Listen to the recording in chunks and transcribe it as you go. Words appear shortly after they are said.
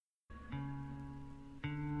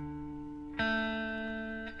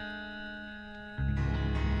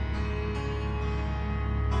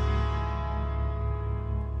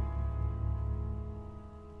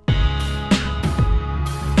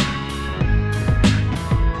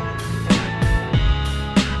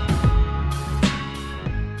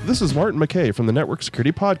This is Martin McKay from the Network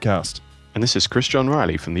Security Podcast. And this is Chris John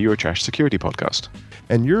Riley from the Eurotrash Security Podcast.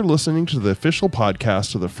 And you're listening to the official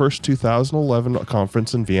podcast of the first 2011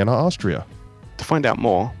 conference in Vienna, Austria. To find out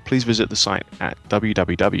more, please visit the site at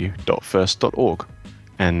www.first.org.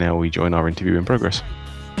 And now we join our interview in progress.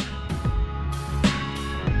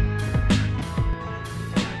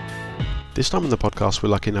 This time on the podcast, we're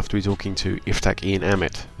lucky enough to be talking to Iftach Ian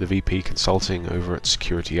Amit, the VP Consulting over at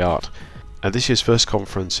Security Art. At this year's first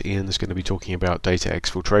conference, Ian is going to be talking about data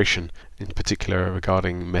exfiltration, in particular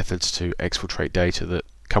regarding methods to exfiltrate data that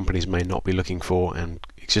companies may not be looking for and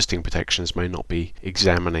existing protections may not be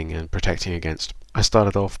examining and protecting against. I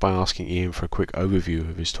started off by asking Ian for a quick overview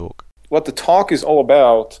of his talk. What the talk is all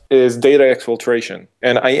about is data exfiltration.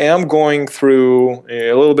 And I am going through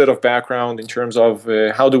a little bit of background in terms of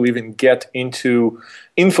how do we even get into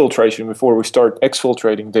infiltration before we start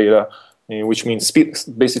exfiltrating data, which means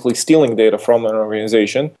basically stealing data from an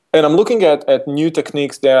organization. And I'm looking at new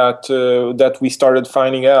techniques that we started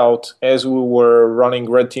finding out as we were running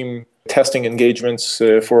red team testing engagements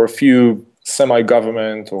for a few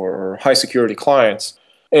semi-government or high-security clients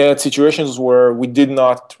at situations where we did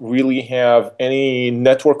not really have any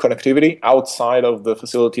network connectivity outside of the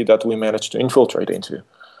facility that we managed to infiltrate into.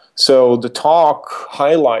 So the talk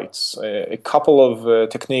highlights a couple of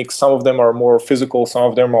techniques. Some of them are more physical, some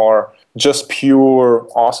of them are just pure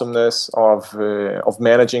awesomeness of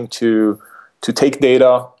managing to take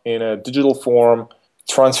data in a digital form,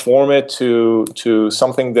 transform it to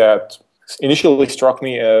something that initially struck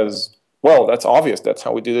me as, well, that's obvious. That's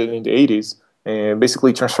how we did it in the 80s.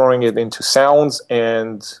 Basically transforming it into sounds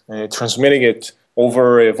and transmitting it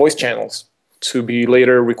over voice channels to be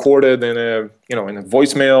later recorded in a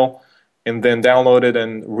voicemail and then downloaded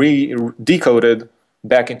and decoded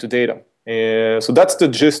back into data. So that's the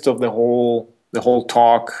gist of the whole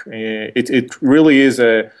talk. It really is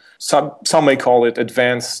some may call it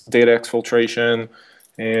advanced data exfiltration.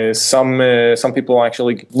 Some people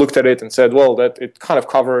actually looked at it and said, well, that it kind of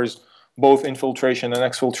covers both infiltration and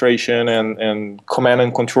exfiltration and command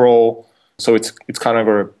and control. So it's kind of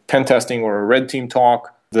a pen testing or a red team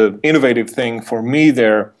talk. The innovative thing for me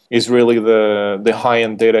there is really the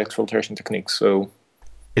high-end data exfiltration techniques. So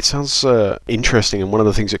it sounds interesting, and one of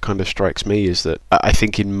the things that kind of strikes me is that I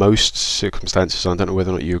think in most circumstances, I don't know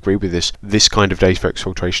whether or not you agree with this kind of data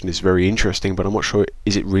exfiltration is very interesting, but I'm not sure,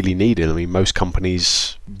 is it really needed? I mean, most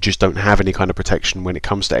companies just don't have any kind of protection when it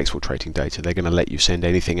comes to exfiltrating data. They're going to let you send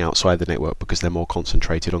anything outside the network because they're more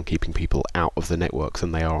concentrated on keeping people out of the network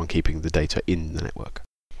than they are on keeping the data in the network.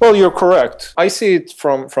 Well, you're correct. I see it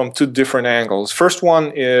from two different angles. First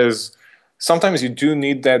one is sometimes you do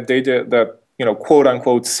need that data, that quote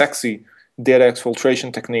unquote sexy data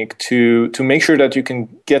exfiltration technique to make sure that you can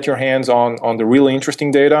get your hands on the really interesting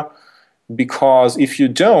data. Because if you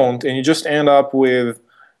don't, and you just end up with,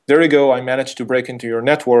 there you go, I managed to break into your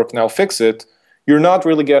network, now fix it, you're not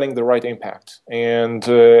really getting the right impact. And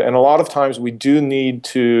a lot of times we do need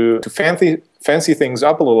to fancy things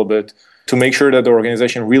up a little bit to make sure that the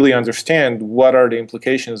organization really understand what are the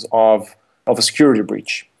implications of a security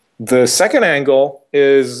breach. The second angle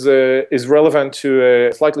is relevant to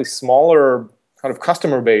a slightly smaller kind of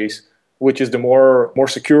customer base, which is the more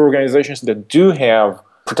secure organizations that do have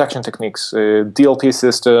protection techniques, DLP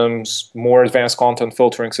systems, more advanced content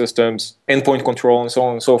filtering systems, endpoint control, and so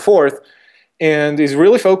on and so forth, and is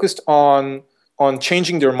really focused on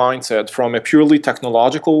changing their mindset from a purely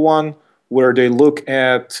technological one, where they look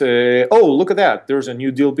at, look at that, there's a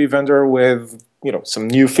new DLP vendor with some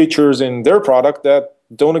new features in their product that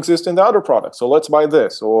don't exist in the other product, so let's buy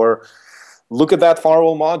this. Or look at that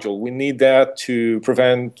firewall module. We need that to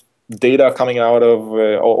prevent data coming out of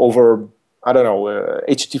over,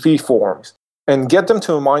 HTTP forms. And get them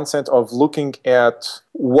to a mindset of looking at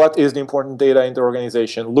what is the important data in the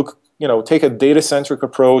organization. Take a data-centric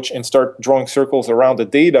approach and start drawing circles around the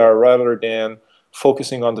data rather than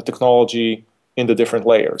focusing on the technology in the different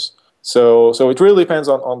layers. So it really depends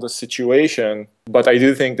on the situation, but I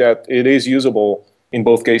do think that it is usable in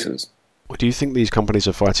both cases. Do you think these companies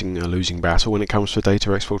are fighting a losing battle when it comes to data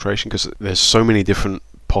exfiltration? Because there's so many different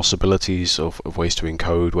possibilities of ways to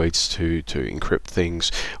encode, ways to encrypt things,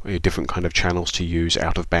 different kind of channels to use,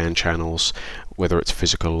 out-of-band channels, whether it's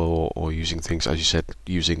physical or using things, as you said,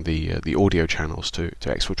 using the audio channels to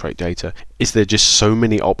exfiltrate data. Is there just so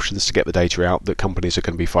many options to get the data out that companies are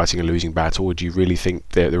going to be fighting a losing battle, or do you really think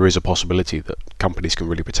there is a possibility that companies can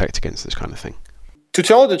really protect against this kind of thing? To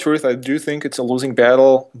tell the truth, I do think it's a losing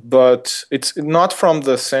battle, but it's not from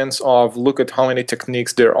the sense of look at how many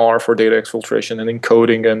techniques there are for data exfiltration and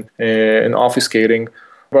encoding and obfuscating,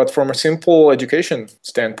 but from a simple education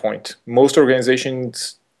standpoint. Most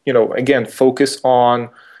organizations again, focus on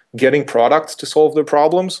getting products to solve their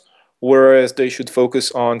problems, whereas they should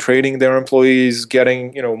focus on training their employees,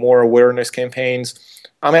 getting, more awareness campaigns.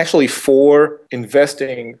 I'm actually for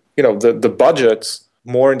investing, the budgets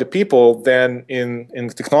more into people than in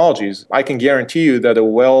the technologies. I can guarantee you that a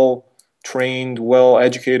well-trained,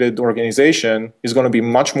 well-educated organization is going to be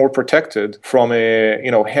much more protected from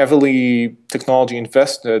a, heavily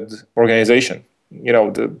technology-invested organization.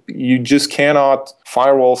 You just cannot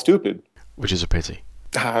firewall stupid. Which is a pity.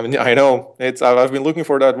 I know. I've been looking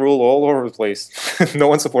for that rule all over the place. No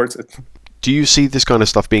one supports it. Do you see this kind of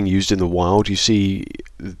stuff being used in the wild? Do you see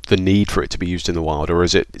the need for it to be used in the wild? Or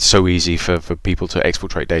is it so easy for people to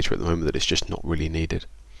exfiltrate data at the moment that it's just not really needed?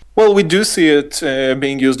 Well, we do see it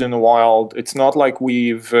being used in the wild. It's not like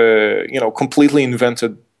we've completely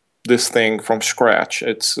invented this thing from scratch.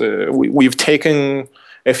 It's we've taken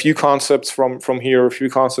a few concepts from here, a few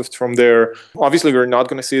concepts from there. Obviously, we're not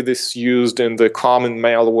going to see this used in the common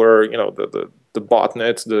malware, the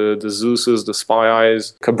botnets, the Zeuses, the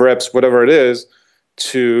SpyEyes, Kabreps, whatever it is,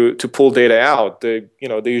 to pull data out. They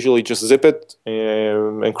usually just zip it,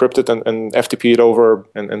 encrypt it, and FTP it over,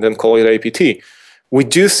 and then call it APT. We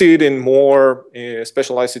do see it in more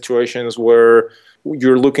specialized situations where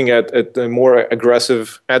you're looking at a more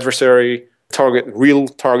aggressive adversary, real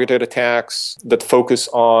targeted attacks that focus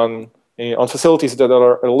on facilities that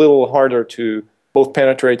are a little harder to both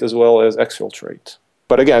penetrate as well as exfiltrate.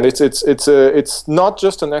 But again, it's not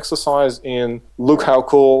just an exercise in look how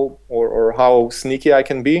cool or how sneaky I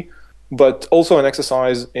can be, but also an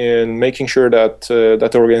exercise in making sure that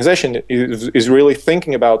the organization is really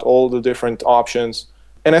thinking about all the different options.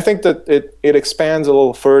 And I think that it expands a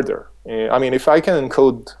little further. If I can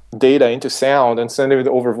encode data into sound and send it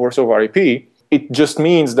over voice over IP, it just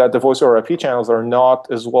means that the voice over IP channels are not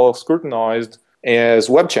as well scrutinized as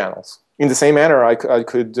web channels. In the same manner, I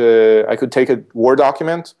could take a Word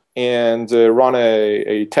document and run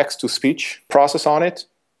a text-to-speech process on it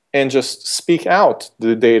and just speak out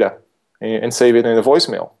the data and save it in a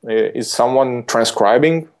voicemail. Is someone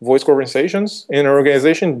transcribing voice conversations in an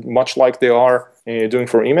organization, much like they are doing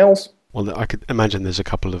for emails? Well, I could imagine there's a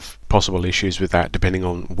couple of possible issues with that. Depending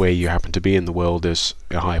on where you happen to be in the world, there's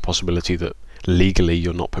a higher possibility that legally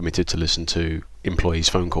you're not permitted to listen to employees'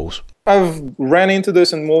 phone calls. I've ran into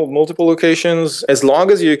this in multiple locations. As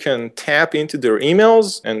long as you can tap into their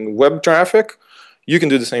emails and web traffic, you can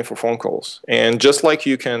do the same for phone calls. And just like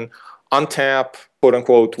you can untap, quote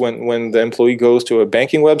unquote, when the employee goes to a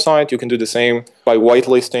banking website, you can do the same by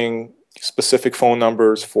whitelisting specific phone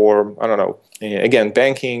numbers for, again,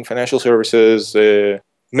 banking, financial services,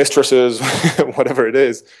 mistresses, whatever it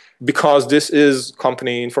is, because this is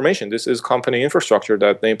company information. This is company infrastructure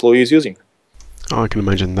that the employee is using. I can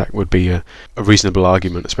imagine that would be a reasonable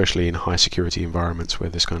argument, especially in high security environments where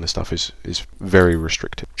this kind of stuff is very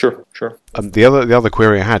restricted. Sure. The other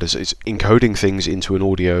query I had is encoding things into an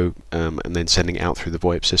audio and then sending it out through the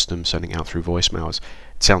VoIP system, sending out through voicemails.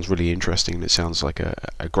 It sounds really interesting and it sounds like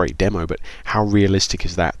a great demo, but how realistic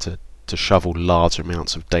is that to shovel large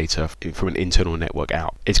amounts of data from an internal network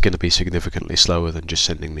out? It's going to be significantly slower than just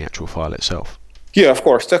sending the actual file itself. Yeah, of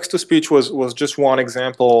course. Text-to-speech was just one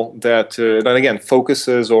example that again,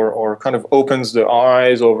 focuses or kind of opens the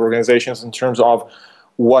eyes of organizations in terms of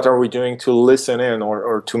what are we doing to listen in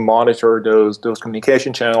or to monitor those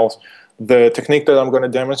communication channels. The technique that I'm going to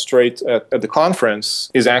demonstrate at the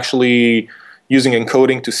conference is actually using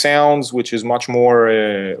encoding to sounds, which is much more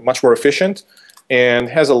efficient and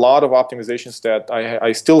has a lot of optimizations that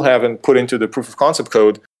I still haven't put into the proof of concept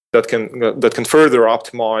code that can further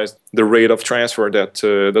optimize the rate of transfer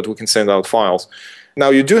that we can send out files. Now,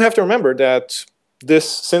 you do have to remember that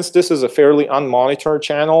since this is a fairly unmonitored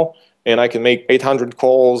channel, and I can make 800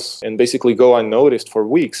 calls and basically go unnoticed for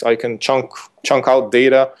weeks, I can chunk out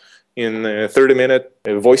data in 30-minute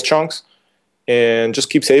voice chunks and just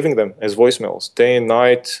keep saving them as voicemails day and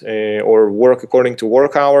night, or work according to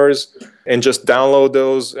work hours, and just download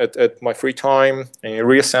those at my free time and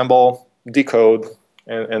reassemble, decode.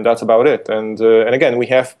 And that's about it. And again, we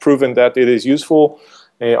have proven that it is useful.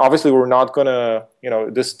 Obviously, we're not going to,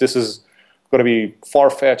 this is going to be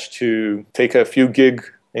far-fetched to take a few gig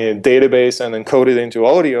database and encode it into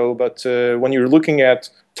audio. But when you're looking at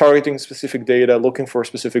targeting specific data, looking for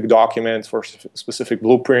specific documents, for specific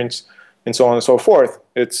blueprints, and so on and so forth,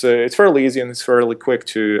 it's fairly easy and it's fairly quick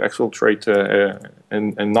to exfiltrate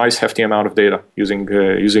a nice hefty amount of data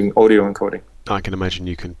using audio encoding. I can imagine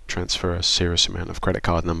you can transfer a serious amount of credit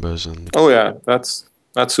card numbers and. Oh yeah, that's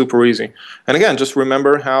super easy. And again, just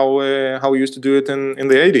remember how we used to do it in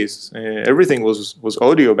the 80s. Everything was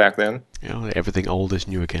audio back then. Yeah, everything old is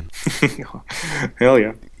new again. Hell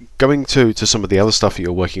yeah. Going to some of the other stuff that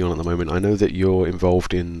you're working on at the moment, I know that you're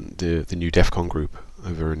involved in the new DEF CON group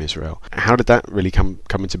over in Israel. How did that really come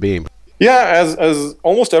into being? Yeah, as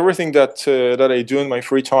almost everything that I do in my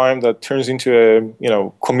free time that turns into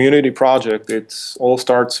a community project, it all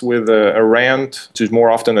starts with a rant, which is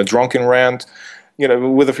more often a drunken rant,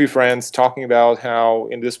 with a few friends talking about how,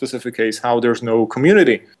 in this specific case, how there's no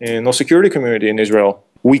community, no security community in Israel.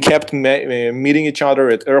 We kept meeting each other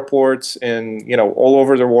at airports and all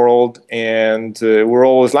over the world, and we're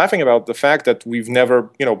always laughing about the fact that we've never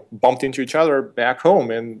bumped into each other back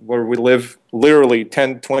home, and where we live literally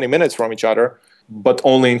 10-20 minutes from each other, but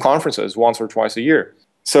only in conferences once or twice a year.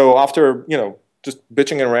 So after just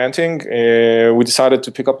bitching and ranting, we decided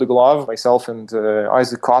to pick up the glove, myself and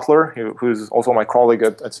Isaac Kotler, who's also my colleague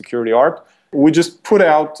at Security Art. We just put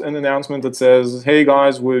out an announcement that says, hey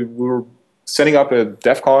guys, we're setting up a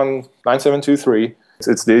DEF CON 9723.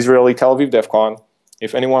 It's the Israeli Tel Aviv DEF CON.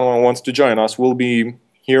 If anyone wants to join us, we'll be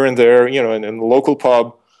here and there, in the local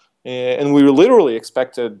pub. And we literally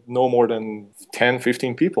expected no more than 10,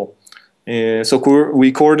 15 people. So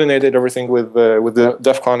we coordinated everything with the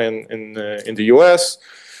DEF CON in the US,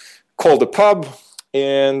 called the pub.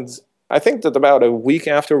 And I think that about a week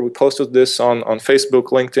after we posted this on Facebook,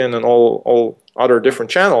 LinkedIn, and all other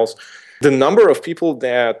different channels, the number of people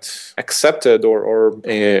that accepted or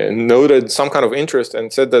noted some kind of interest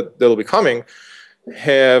and said that they'll be coming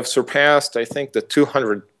have surpassed, I think, the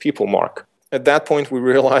 200 people mark. At that point, we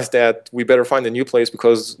realized that we better find a new place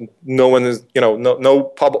because no one is, no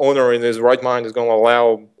pub owner in his right mind is going to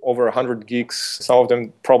allow over 100 geeks. Some of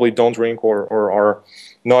them probably don't drink or are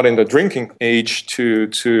not in the drinking age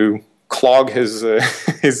to clog his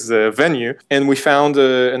venue. And we found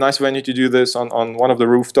a nice venue to do this on one of the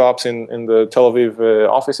rooftops in the Tel Aviv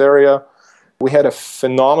office area. We had a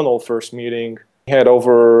phenomenal first meeting. We had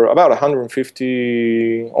over about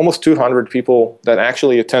 150, almost 200 people that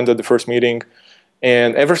actually attended the first meeting.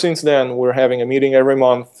 And ever since then, we're having a meeting every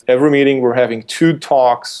month. Every meeting, we're having 2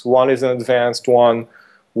 talks. One is an advanced one.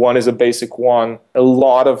 One is a basic one. A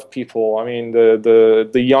lot of people. I mean, the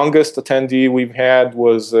youngest attendee we've had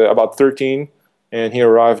was about 13, and he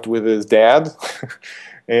arrived with his dad.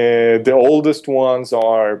 The oldest ones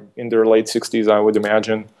are in their late 60s, I would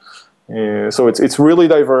imagine. So it's really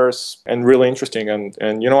diverse and really interesting.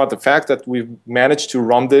 And you know what? The fact that we've managed to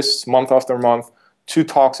run this month after month, 2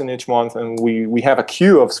 talks in each month, and we have a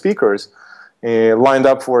queue of speakers lined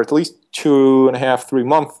up for at least 2.5-3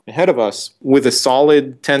 months ahead of us, with a solid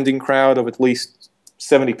attending crowd of at least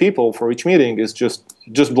 70 people for each meeting, is just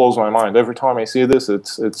blows my mind. Every time I see this,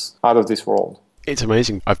 it's out of this world. It's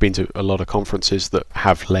amazing. I've been to a lot of conferences that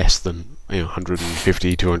have less than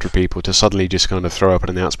 150, 200 people. To suddenly just kind of throw up an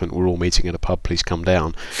announcement, we're all meeting at a pub, please come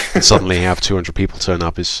down, and suddenly have 200 people turn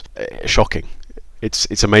up is shocking.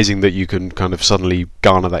 It's amazing that you can kind of suddenly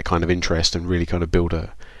garner that kind of interest and really kind of build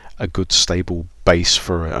a good stable base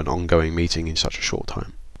for an ongoing meeting in such a short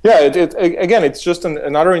time. Yeah, again, it's just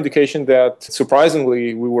another indication that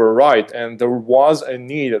surprisingly we were right, and there was a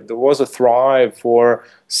need, there was a thrive for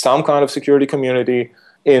some kind of security community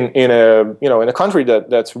in a country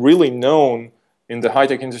that's really known in the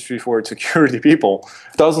high-tech industry for its security people.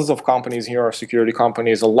 Dozens of companies here are security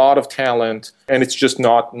companies, a lot of talent, and it's just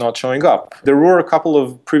not showing up. There were a couple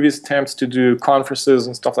of previous attempts to do conferences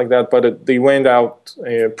and stuff like that, but they went out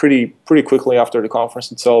pretty quickly after the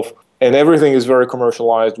conference itself. And everything is very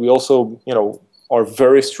commercialized. We also, are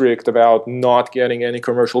very strict about not getting any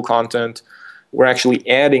commercial content. We're actually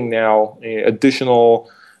adding now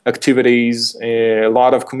additional activities, a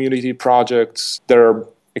lot of community projects that are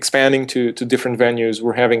expanding to different venues.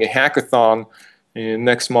 We're having a hackathon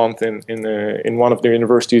next month in one of the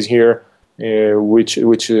universities here,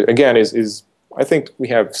 which again is I think we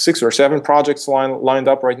have 6 or 7 projects lined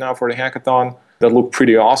up right now for the hackathon that look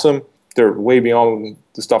pretty awesome. They're way beyond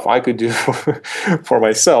the stuff I could do for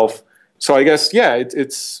myself. So I guess, yeah,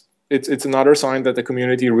 it's another sign that the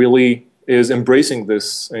community really is embracing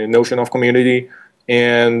this notion of community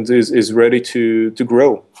and is ready to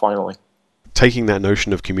grow finally. Taking that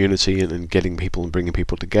notion of community and getting people and bringing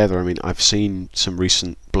people together, I mean, I've seen some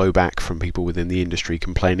recent blowback from people within the industry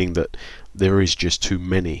complaining that there is just too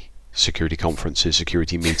many security conferences,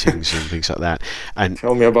 security meetings and things like that. And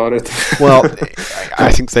tell me about it. Well,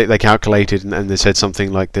 I think they calculated and they said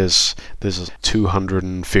something like there's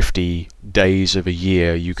 250 days of a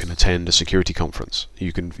year you can attend a security conference.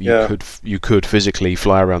 You could physically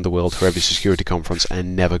fly around the world for every security conference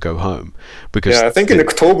and never go home, because I think in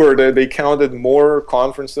October they counted more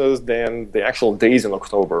conferences than the actual days in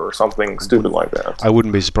October or something stupid like that. I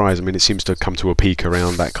wouldn't be surprised. I mean, it seems to come to a peak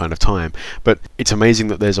around that kind of time, but it's amazing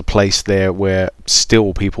that there's a place there where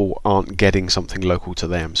still people aren't getting something local to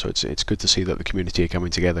them. So it's good to see that the community are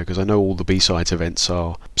coming together, because I know all the B-Sides events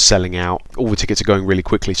are selling out, all the tickets are going really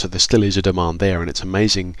quickly, so there still is a demand there, and it's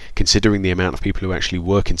amazing considering the amount of people who actually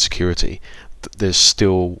work in security that there's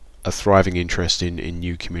still a thriving interest in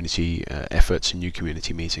new community efforts and new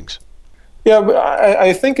community meetings. Yeah, but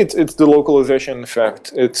I think it's the localization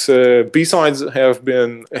effect. It's B-Sides have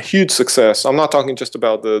been a huge success. I'm not talking just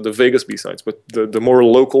about the Vegas B-Sides, but the more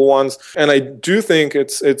local ones. And I do think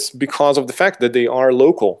it's because of the fact that they are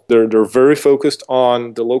local. They're very focused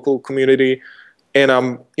on the local community. And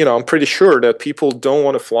I'm pretty sure that people don't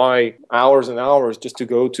want to fly hours and hours just to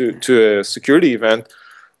go to a security event,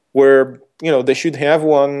 where they should have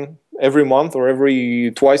one every month or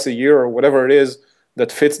every twice a year or whatever it is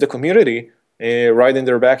that fits the community right in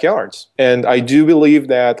their backyards. And I do believe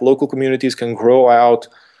that local communities can grow out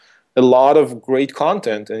a lot of great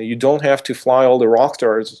content, and you don't have to fly all the rock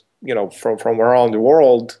stars from around the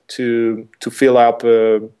world to fill up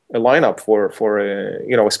a lineup for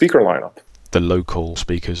a speaker lineup. The local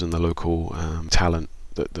speakers and the local talent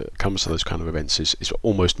that comes to those kind of events is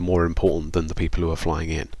almost more important than the people who are flying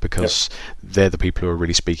in, because they're the people who are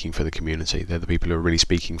really speaking for the community. They're the people who are really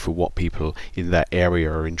speaking for what people in that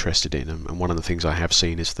area are interested in. And one of the things I have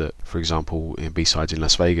seen is that, for example, B-Sides in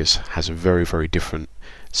Las Vegas has a very, very different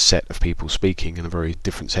set of people speaking and a very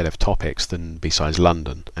different set of topics than B-Sides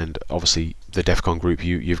London. And obviously the DEF CON group,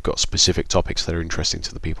 you've got specific topics that are interesting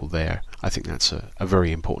to the people there. I think that's a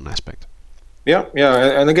very important aspect. Yeah,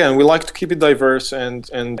 and again, we like to keep it diverse, and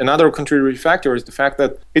another contributing factor is the fact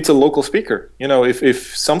that it's a local speaker.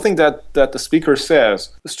 If something that the speaker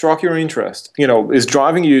says struck your interest, is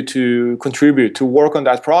driving you to contribute, to work on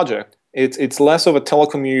that project, it's less of a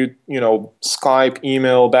telecommute, Skype,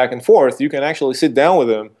 email, back and forth. You can actually sit down with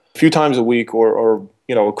them a few times a week or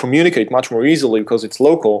communicate much more easily because it's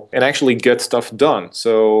local and actually get stuff done.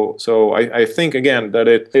 So I think again that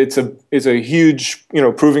it's a huge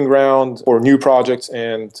proving ground for new projects,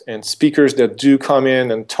 and speakers that do come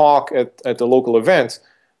in and talk at the local events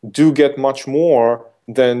do get much more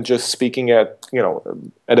than just speaking at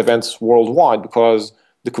events worldwide, because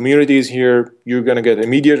the community is here. You're going to get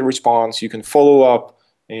immediate response. You can follow up,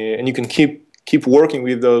 and you can keep working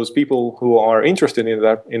with those people who are interested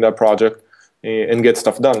in that project, and get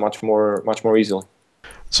stuff done much more easily.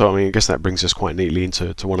 So I guess that brings us quite neatly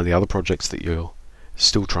into one of the other projects that you're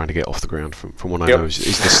still trying to get off the ground. From what I know, is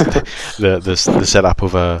this the setup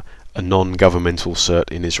of a non-governmental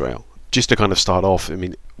cert in Israel. Just to kind of start off,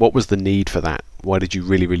 what was the need for that? Why did you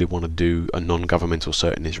really, really want to do a non-governmental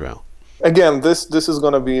cert in Israel? Again, this is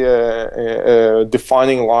going to be a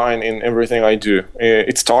defining line in everything I do.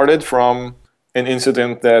 It started from an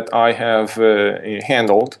incident that I have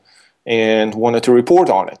handled and wanted to report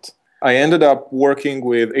on it. I ended up working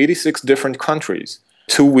with 86 different countries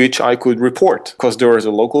to which I could report, because there was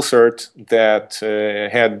a local cert that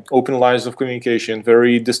had open lines of communication,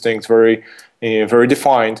 very distinct, very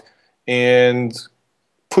defined, and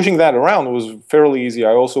pushing that around was fairly easy.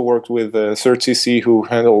 I also worked with CertCC, who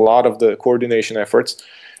handled a lot of the coordination efforts.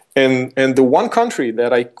 And the one country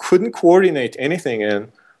that I couldn't coordinate anything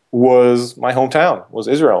in was my hometown, was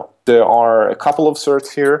Israel. There are a couple of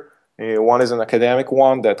certs here. One is an academic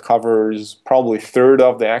one that covers probably a third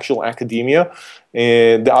of the actual academia.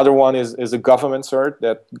 And the other one is a government cert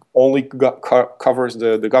that only covers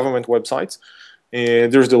the government websites.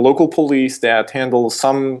 There's the local police that handles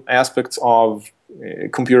some aspects of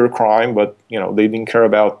computer crime, but they didn't care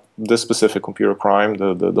about this specific computer crime,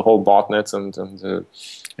 the whole botnets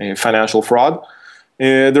and financial fraud.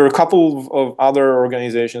 There are a couple of other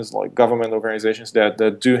organizations, like government organizations,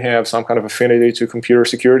 that do have some kind of affinity to computer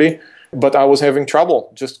security. But I was having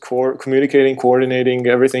trouble just communicating, coordinating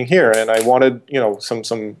everything here. And I wanted,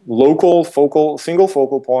 some local, single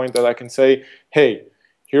focal point that I can say, hey,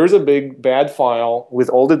 here's a big bad file with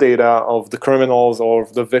all the data of the criminals or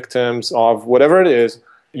the victims of whatever it is.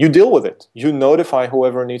 You deal with it. You notify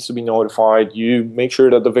whoever needs to be notified. You make sure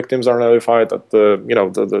that the victims are notified, that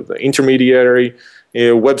the intermediary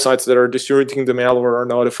websites that are distributing the malware are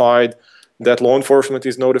notified, that law enforcement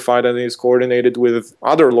is notified and is coordinated with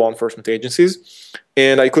other law enforcement agencies.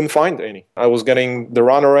 And I couldn't find any. I was getting the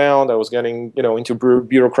runaround. I was getting into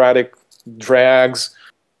bureaucratic drags.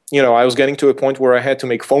 I was getting to a point where I had to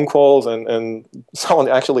make phone calls, and someone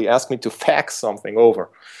actually asked me to fax something over.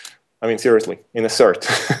 I mean, seriously, in a cert.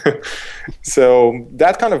 So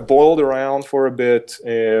that kind of boiled around for a bit.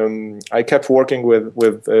 I kept working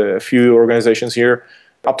with a few organizations here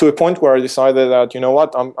up to a point where I decided that, you know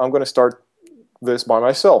what, I'm going to start this by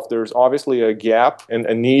myself. There's obviously a gap and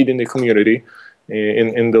a need in the community,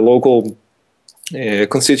 in the local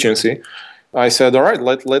constituency. I said, all right,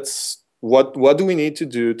 let's what do we need to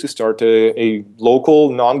do to start a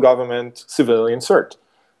local non-government civilian cert?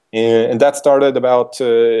 And that started about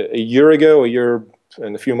a year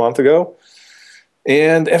and a few months ago.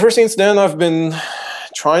 And ever since then, I've been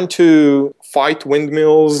trying to fight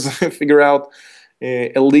windmills, figure out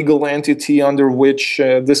a legal entity under which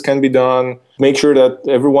this can be done, make sure that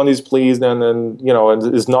everyone is pleased and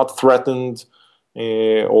is not threatened,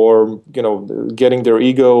 or getting their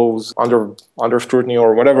egos under scrutiny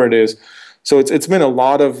or whatever it is. So it's been a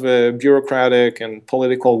lot of bureaucratic and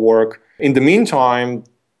political work. In the meantime,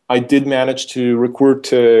 I did manage to recruit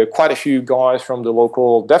quite a few guys from the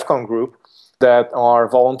local DEF CON group that are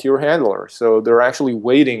volunteer handlers. So they're actually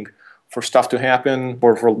waiting for stuff to happen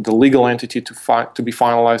or for the legal entity to be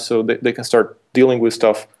finalized so they can start dealing with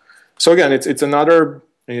stuff. So again, it's another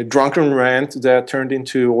drunken rant that turned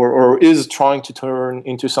into or is trying to turn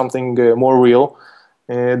into something more real.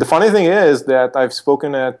 The funny thing is that I've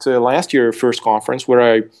spoken at last year's first conference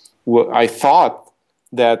where I thought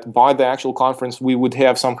that by the actual conference we would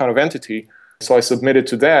have some kind of entity. So I submitted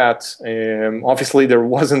to that. Obviously, there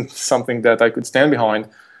wasn't something that I could stand behind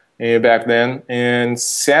back then. And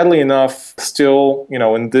sadly enough, still,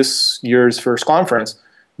 in this year's first conference,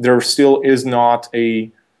 there still is not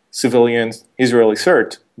a civilian Israeli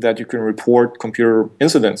cert that you can report computer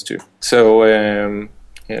incidents to. So, in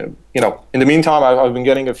the meantime, I've been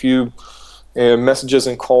getting a few messages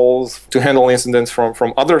and calls to handle incidents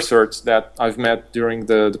from other certs that I've met during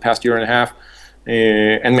the past year and a half,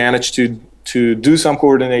 and managed to do some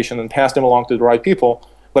coordination and pass them along to the right people.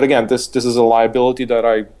 But again, this is a liability that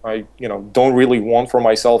I don't really want for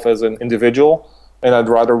myself as an individual, and I'd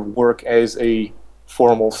rather work as a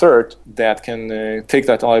formal cert that can take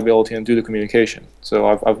that liability and do the communication.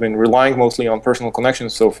 So I've been relying mostly on personal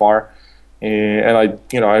connections so far, and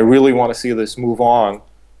I really want to see this move on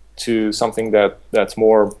to something that's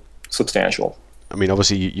more substantial. I mean,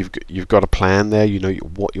 obviously, you've got a plan there. You know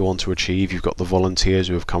what you want to achieve. You've got the volunteers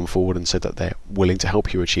who have come forward and said that they're willing to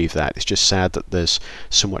help you achieve that. It's just sad that there's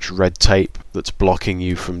so much red tape that's blocking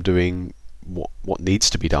you from doing what needs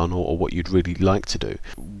to be done or what you'd really like to do.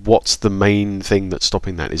 What's the main thing that's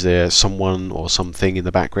stopping that? Is there someone or something in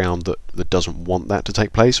the background that doesn't want that to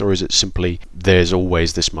take place, or is it simply there's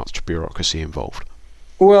always this much bureaucracy involved?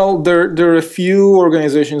 Well, there are a few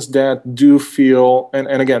organizations that do feel, and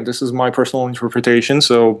again, this is my personal interpretation,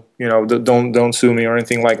 so don't sue me or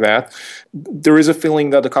anything like that. There is a feeling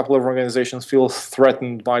that a couple of organizations feel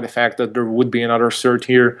threatened by the fact that there would be another cert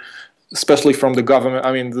here, especially from the government.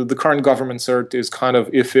 I mean, the current government cert is kind of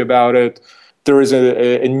iffy about it. There is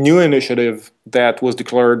a new initiative that was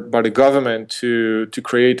declared by the government to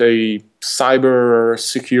create a cyber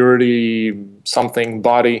security something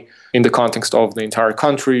body in the context of the entire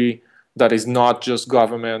country that is not just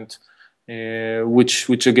government,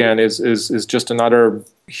 which again is just another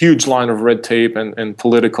huge line of red tape and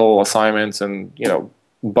political assignments and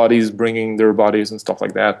buddies bringing their buddies and stuff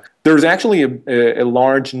like that. There's actually a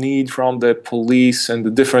large need from the police and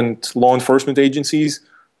the different law enforcement agencies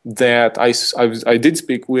that I did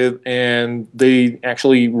speak with, and they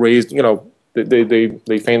actually raised,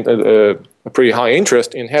 they found a pretty high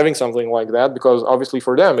interest in having something like that, because obviously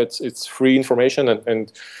for them it's free information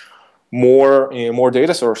and more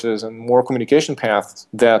data sources and more communication paths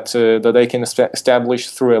that they can establish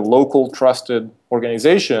through a local trusted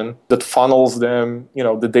organization that funnels them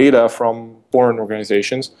the data from foreign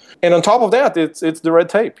organizations. And on top of that, it's the red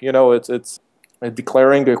tape. It's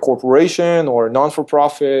declaring a corporation or a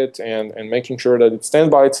non-for-profit and making sure that it stands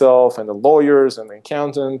by itself, and the lawyers and the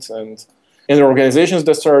accountants and the organizations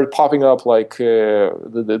that started popping up, like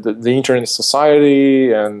the Internet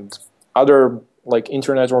Society and other like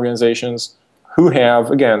internet organizations who have,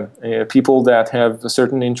 again, people that have a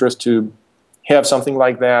certain interest to have something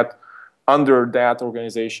like that under that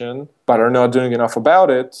organization, but are not doing enough about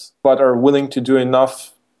it, but are willing to do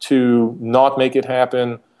enough to not make it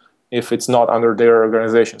happen if it's not under their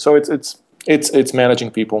organization. So it's managing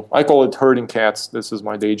people. I call it herding cats. This is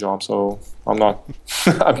my day job, so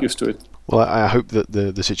I'm used to it. Well, I hope that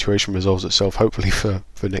the situation resolves itself, hopefully for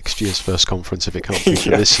next year's first conference, if it can't be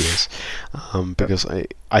for this year's, because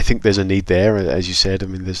I think there's a need there, as you said. I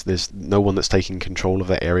mean, there's no one that's taking control of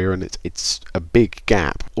that area, and it's a big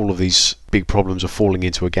gap. All of these big problems are falling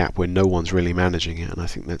into a gap where no one's really managing it, and I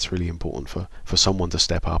think that's really important for someone to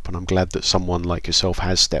step up, and I'm glad that someone like yourself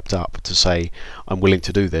has stepped up to say, I'm willing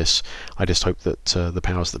to do this. I just hope that the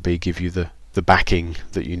powers that be give you the backing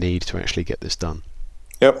that you need to actually get this done.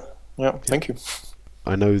 Yep. Yeah, thank you.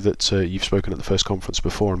 I know that you've spoken at the first conference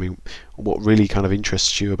before. I mean, what really kind of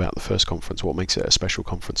interests you about the first conference? What makes it a special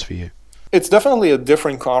conference for you? It's definitely a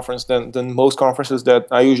different conference than most conferences that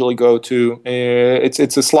I usually go to. It's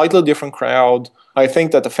a slightly different crowd. I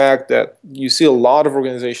think that the fact that you see a lot of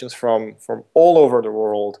organizations from all over the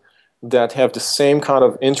world that have the same kind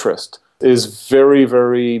of interest is very,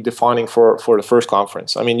 very defining for the first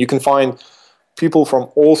conference. I mean, you can find people from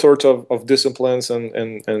all sorts of disciplines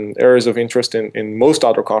and areas of interest in most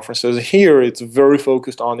other conferences. Here, it's very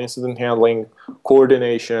focused on incident handling,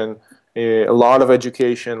 coordination, a lot of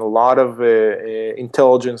education, a lot of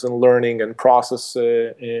intelligence and learning and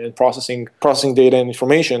processing data and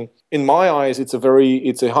information. In my eyes, it's a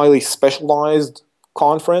highly specialized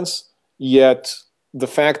conference, yet the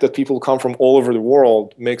fact that people come from all over the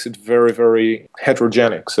world makes it very, very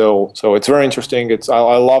heterogenic. So it's very interesting.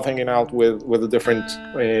 I love hanging out with the different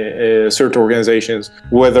CERT organizations,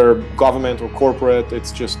 whether government or corporate.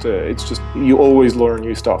 It's just you always learn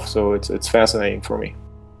new stuff. So it's fascinating for me.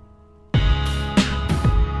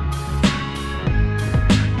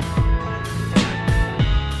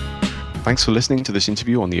 Thanks for listening to this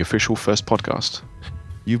interview on the official First Podcast.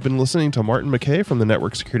 You've been listening to Martin McKay from the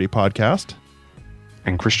Network Security Podcast.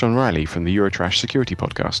 And Christian Riley from the Eurotrash Security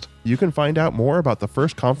Podcast. You can find out more about the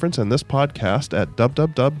First Conference and this podcast at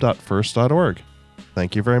www.first.org.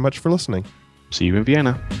 Thank you very much for listening. See you in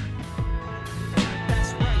Vienna.